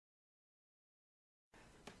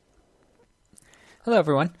Hello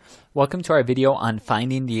everyone, welcome to our video on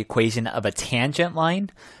finding the equation of a tangent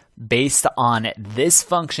line based on this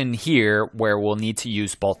function here where we'll need to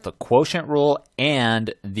use both the quotient rule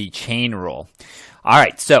and the chain rule.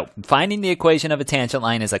 Alright, so finding the equation of a tangent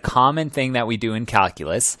line is a common thing that we do in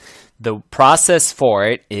calculus. The process for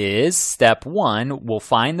it is step 1, we'll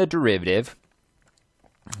find the derivative.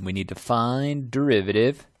 We need to find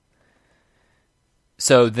derivative.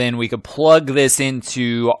 So then we could plug this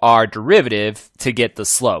into our derivative to get the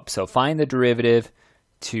slope. So find the derivative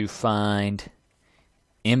to find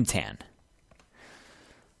mtan.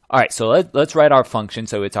 All right, so let's write our function.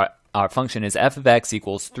 So it's our function is f of x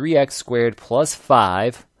equals 3x squared plus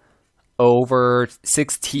 5 over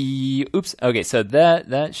 6t. Oops. Okay, so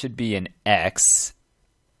that should be an x.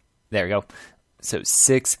 There we go. So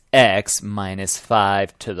 6x minus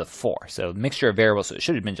 5 to the 4. So mixture of variables, so it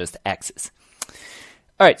should have been just x's.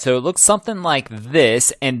 All right, so it looks something like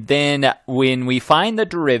this, and then when we find the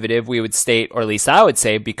derivative, we would state, or at least I would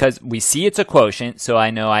say, because we see it's a quotient, so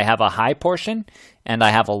I know I have a high portion and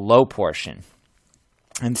I have a low portion.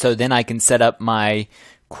 And so then I can set up my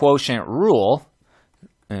quotient rule.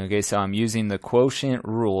 Okay, so I'm using the quotient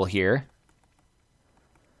rule here.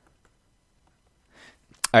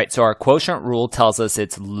 All right, so our quotient rule tells us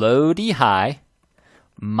it's low d high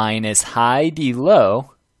minus high d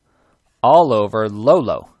low all over low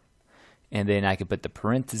low. And then I can put the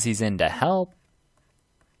parentheses in to help.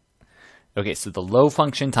 Okay, so the low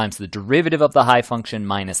function times the derivative of the high function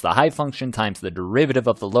minus the high function times the derivative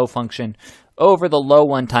of the low function over the low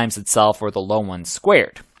one times itself, or the low one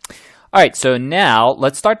squared. All right, so now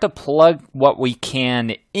let's start to plug what we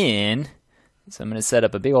can in. So I'm going to set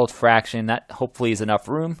up a big old fraction. That hopefully is enough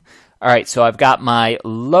room. All right, so I've got my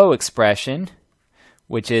low expression,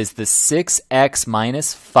 which is the 6x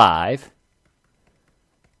minus 5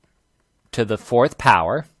 to the 4th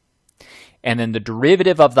power, and then the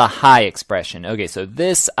derivative of the high expression. Okay, so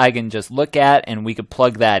this I can just look at and we could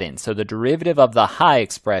plug that in. So the derivative of the high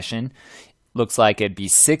expression looks like it'd be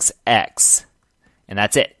 6x, and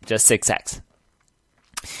that's it, just 6x.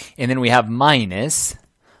 And then we have minus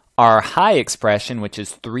our high expression, which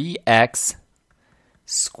is 3x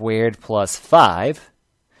squared plus 5,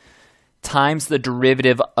 times the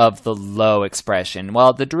derivative of the low expression.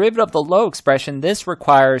 Well, the derivative of the low expression, this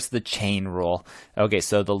requires the chain rule. Okay,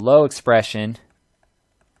 so the low expression,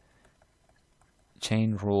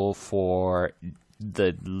 chain rule for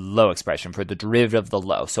the low expression, for the derivative of the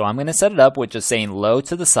low. So I'm going to set it up with just saying low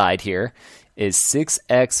to the side here is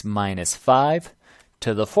 6x minus 5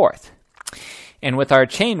 to the 4th. And with our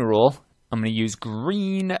chain rule, I'm going to use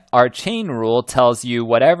green. Our chain rule tells you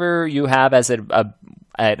whatever you have as an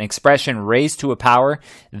expression raised to a power,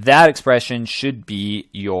 that expression should be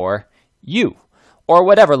your u, or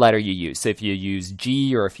whatever letter you use. So if you use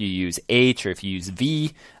G, or if you use H, or if you use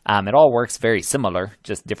V, it all works very similar,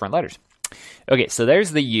 just different letters. Okay, so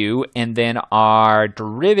there's the u, and then our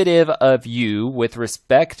derivative of u with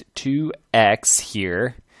respect to x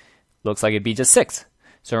here looks like it'd be just 6.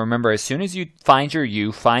 So remember, as soon as you find your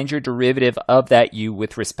u, find your derivative of that u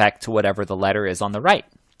with respect to whatever the letter is on the right.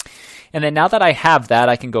 And then now that I have that,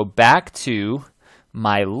 I can go back to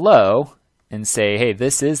my low and say, hey,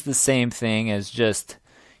 this is the same thing as just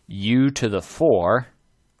u to the 4.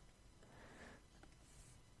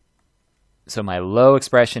 So my low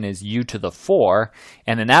expression is u to the 4.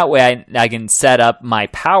 And then that way I can set up my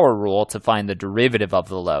power rule to find the derivative of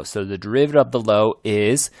the low. So the derivative of the low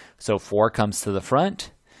is, so 4 comes to the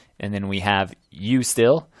front, and then we have u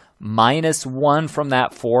still. Minus 1 from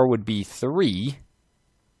that 4 would be 3.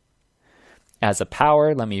 As a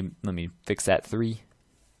power, let me fix that 3.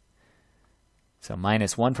 So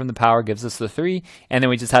minus 1 from the power gives us the 3. And then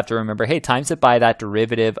we just have to remember, hey, times it by that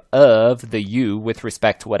derivative of the u with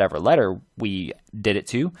respect to whatever letter we did it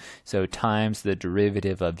to. So times the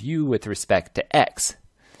derivative of u with respect to x.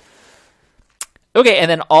 Okay,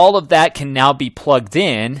 and then all of that can now be plugged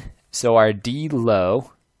in. So our d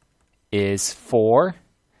low is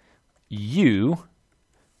 4u,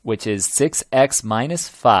 which is 6x minus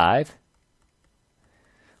 5,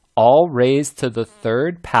 all raised to the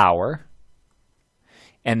 3rd power,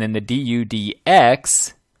 and then the du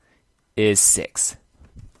dx is 6.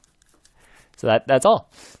 So that's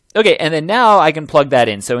all. Okay, and then now I can plug that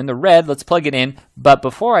in. So in the red, let's plug it in. But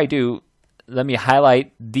before I do, let me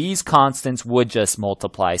highlight these constants would just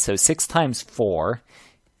multiply. So 6 times 4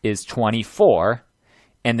 is 24,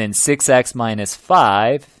 and then 6x minus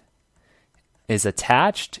 5 is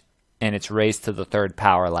attached, and it's raised to the 3rd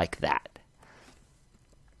power like that.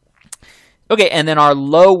 Okay, and then our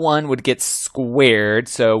low one would get squared,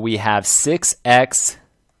 so we have 6x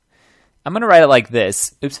I'm going to write it like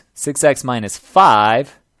this. Oops, 6x minus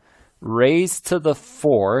 5 raised to the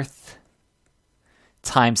 4th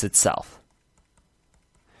times itself.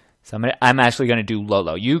 So I'm actually going to do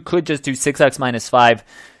low. You could just do 6x minus 5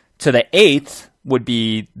 to the 8th would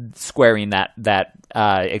be squaring that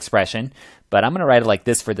expression, but I'm going to write it like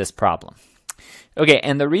this for this problem. Okay,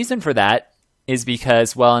 and the reason for that is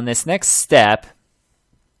because, well, in this next step,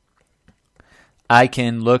 I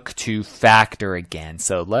can look to factor again.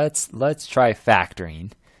 So let's try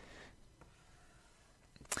factoring.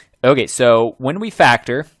 Okay, so when we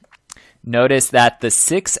factor, notice that the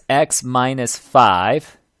 6x minus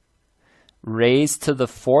 5 raised to the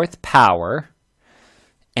 4th power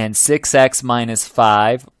and 6x minus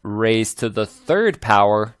 5 raised to the 3rd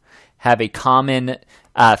power have a common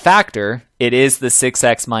factor. It is the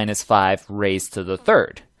 6x minus 5 raised to the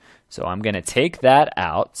 3rd. So I'm going to take that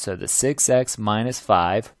out. So the 6x minus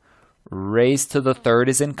 5 raised to the 3rd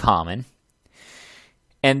is in common.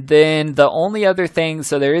 And then the only other thing,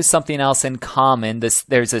 so there is something else in common.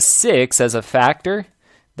 There's a 6 as a factor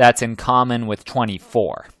that's in common with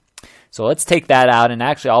 24. So let's take that out, and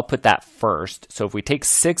actually I'll put that first. So if we take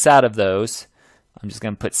 6 out of those, I'm just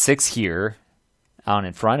going to put 6 here out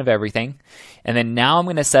in front of everything. And then now I'm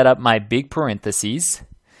going to set up my big parentheses,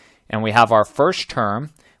 and we have our first term.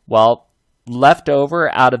 Well, left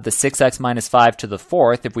over out of the 6x minus 5 to the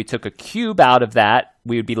 4th, if we took a cube out of that,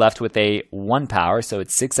 we would be left with a 1 power. So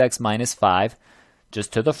it's 6x minus 5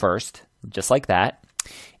 just to the 1st, just like that.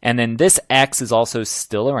 And then this x is also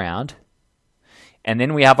still around. And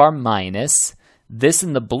then we have our minus. This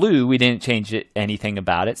in the blue, we didn't change anything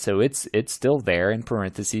about it, so it's still there in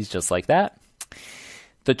parentheses just like that.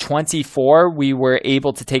 The 24, we were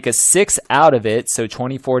able to take a 6 out of it, so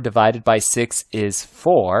 24 divided by 6 is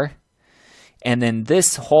 4. And then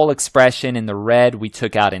this whole expression in the red we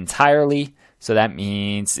took out entirely, so that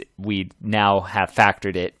means we now have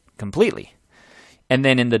factored it completely. And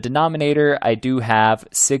then in the denominator, I do have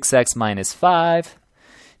 6x minus 5.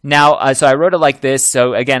 Now, so I wrote it like this.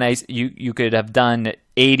 So again, you could have done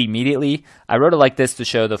 8 immediately. I wrote it like this to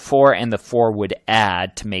show the 4 and the 4 would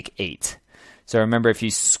add to make 8. So remember, if you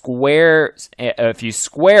square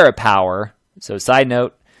a power, so side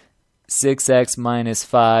note, 6x minus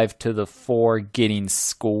 5 to the 4 getting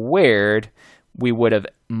squared, we would have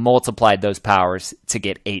multiplied those powers to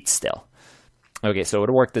get 8 still. Okay, so it would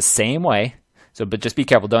work the same way. So, but just be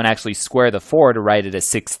careful. Don't actually square the 4 to write it as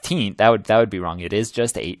 16th. That would be wrong. It is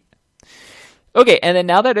just 8. Okay, and then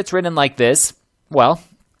now that it's written like this, well,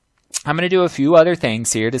 I'm going to do a few other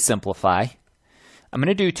things here to simplify. I'm going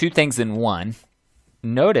to do 2 things in one.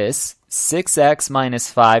 Notice 6x minus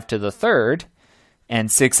 5 to the 3rd and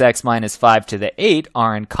 6x minus 5 to the 8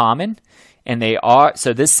 are in common. And they are,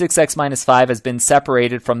 so this 6x minus 5 has been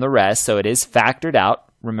separated from the rest, so it is factored out.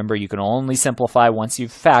 Remember, you can only simplify once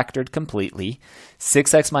you've factored completely.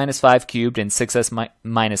 6x minus 5 cubed and 6x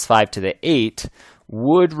minus 5 to the 8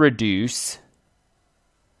 would reduce,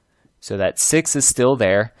 so that 6 is still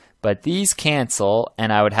there, but these cancel,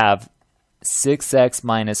 and I would have 6x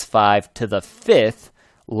minus 5 to the 5th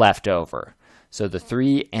left over. So the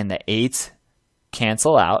 3 and the 8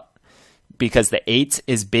 cancel out. Because the 8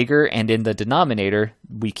 is bigger and in the denominator,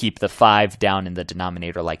 we keep the 5 down in the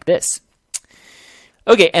denominator like this.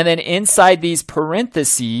 Okay, and then inside these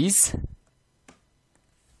parentheses,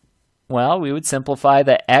 well, we would simplify.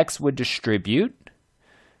 The x would distribute.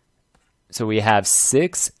 So we have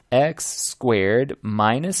 6x squared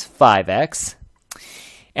minus 5x.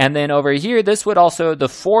 And then over here, this would also, the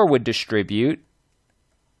 4 would distribute.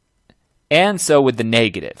 And so would the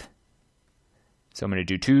negative. So I'm going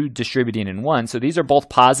to do 2 distributing in 1. So these are both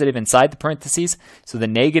positive inside the parentheses. So the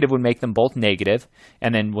negative would make them both negative.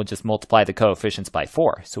 And then we'll just multiply the coefficients by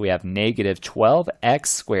 4. So we have negative 12x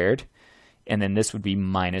squared. And then this would be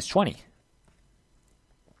minus 20.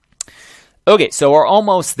 Okay, so we're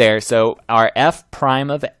almost there. So our f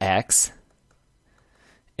prime of x,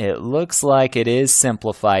 it looks like it is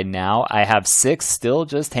simplified now. I have 6 still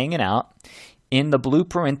just hanging out. In the blue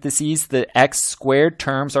parentheses, the x squared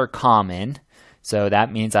terms are common. So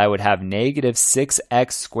that means I would have negative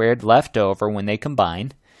 6x squared left over when they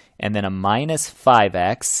combine, and then a minus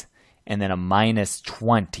 5x, and then a minus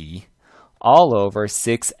 20, all over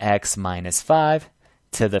 6x minus 5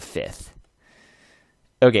 to the 5th.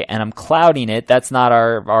 Okay, and I'm clouding it. That's not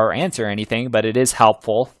our answer or anything, but it is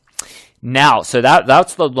helpful. Now, so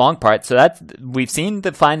that's the long part. So we've seen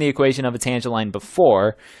to find the equation of a tangent line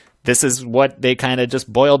before. This is what they kind of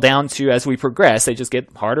just boil down to as we progress. They just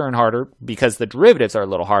get harder and harder because the derivatives are a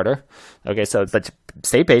little harder. Okay, so but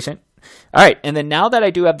stay patient. All right, and then now that I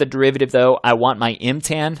do have the derivative, though, I want my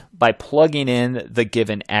mtan by plugging in the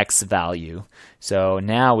given x value. So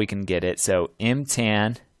now we can get it. So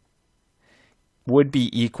mtan would be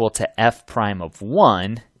equal to f prime of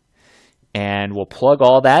 1, and we'll plug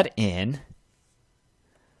all that in.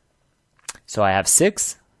 So I have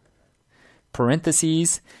 6,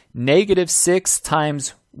 parentheses, -6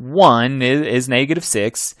 times 1 is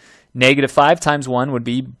 -6. -5 times 1 would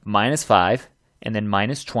be -5, and then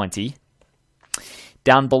 -20.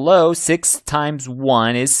 Down below, 6 times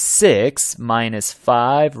 1 is 6, minus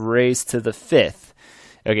 5 raised to the 5th.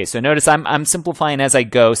 Okay, so notice I'm simplifying as I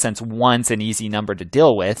go since 1's an easy number to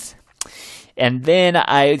deal with. And then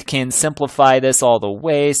I can simplify this all the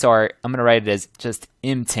way. So I'm going to write it as just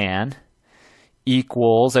mtan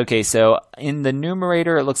equals, okay, so in the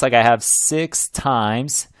numerator, it looks like I have 6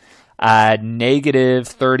 times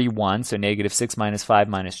 -31. So -6 minus 5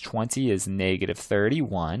 minus 20 is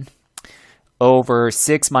 -31. Over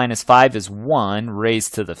 6 minus 5 is 1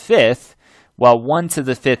 raised to the 5th. Well, 1 to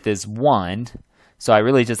the 5th is 1. So I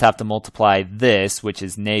really just have to multiply this, which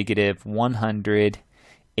is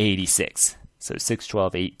 -186. So 6,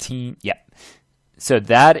 12, 18. Yep. So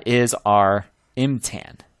that is our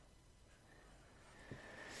mtan.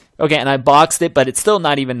 Okay, and I boxed it, but it's still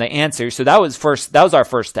not even the answer. So that was our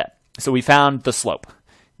first step. So we found the slope.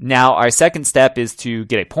 Now our second step is to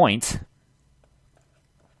get a point,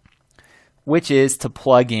 which is to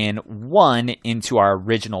plug in 1 into our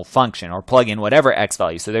original function, or plug in whatever x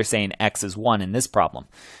value. So they're saying x is 1 in this problem.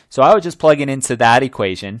 So I would just plug it into that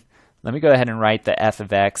equation. Let me go ahead and write the f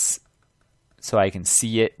of x so I can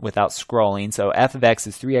see it without scrolling. So f of x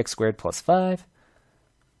is 3x squared plus 5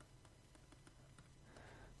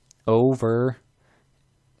 over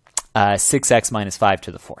 6x minus 5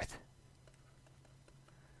 to the 4th.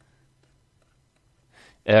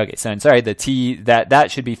 Okay, so I'm sorry, the t,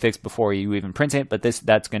 that should be fixed before you even print it, but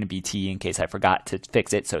that's going to be t in case I forgot to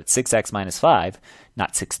fix it. So it's 6x minus 5,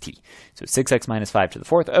 not 6t. So 6x minus 5 to the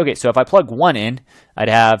 4th. Okay, so if I plug 1 in, I'd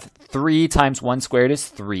have 3 times 1 squared is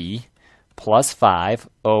 3, plus 5,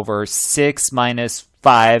 over 6 minus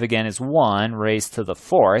 5, again, is 1, raised to the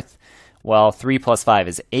 4th. Well, 3 plus 5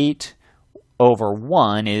 is 8, over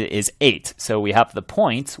 1 is 8. So we have the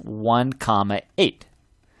point 1, 8.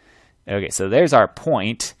 Okay, so there's our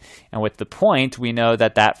point, and with the point, we know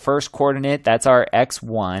that that first coordinate, that's our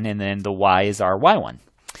x1, and then the y is our y1.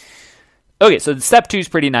 Okay, so the step 2 is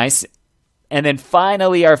pretty nice, and then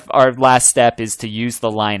finally our last step is to use the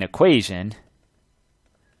line equation,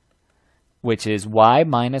 which is y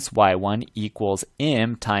minus y1 equals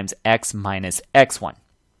m times x minus x1.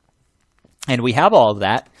 And we have all of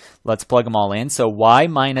that. Let's plug them all in. So y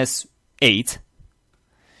minus 8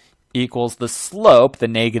 equals the slope, the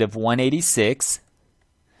 -186,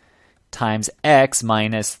 times x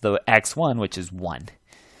minus the x1, which is 1.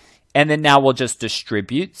 And then now we'll just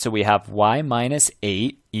distribute. So we have y minus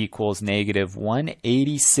 8 equals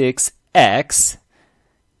 -186x,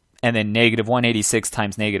 and then -186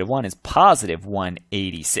 times -1 is positive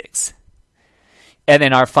 186. And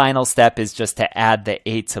then our final step is just to add the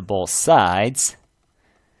 8 to both sides.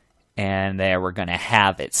 And there we're going to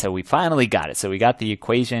have it. So we finally got it. So we got the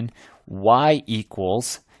equation y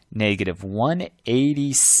equals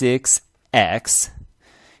 -186x.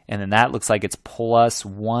 And then that looks like it's plus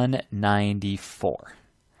 194.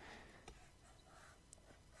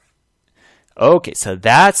 Okay, so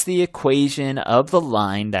that's the equation of the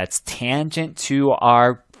line that's tangent to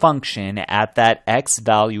our function at that x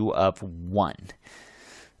value of 1.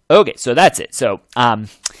 Okay, so that's it. So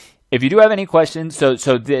if you do have any questions, so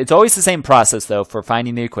it's always the same process, though, for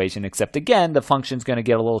finding the equation, except, again, the function's going to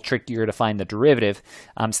get a little trickier to find the derivative.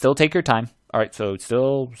 Still take your time. All right, so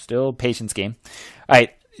still patience game. All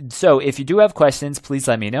right, so if you do have questions, please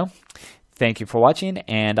let me know. Thank you for watching,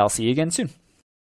 and I'll see you again soon.